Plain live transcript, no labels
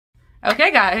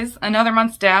Okay guys, another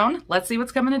month's down. Let's see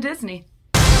what's coming to Disney.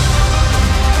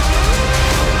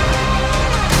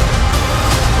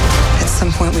 At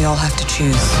some point we all have to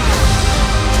choose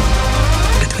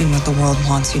between what the world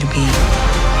wants you to be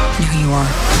and who you are.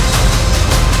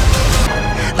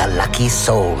 The lucky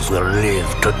souls will live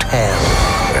to tell,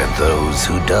 and those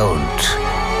who don't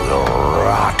will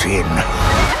rot in.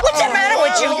 What's the matter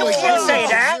with you? You can't say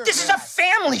that. This is a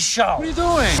family show. What are you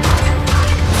doing?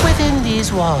 Within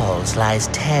these walls lies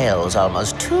tales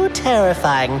almost too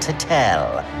terrifying to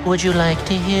tell. Would you like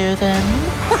to hear them?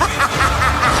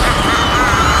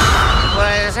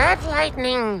 Was that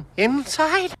lightning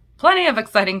inside? Plenty of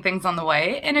exciting things on the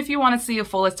way, and if you want to see a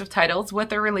full list of titles with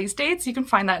their release dates, you can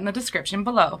find that in the description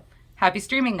below. Happy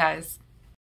streaming, guys!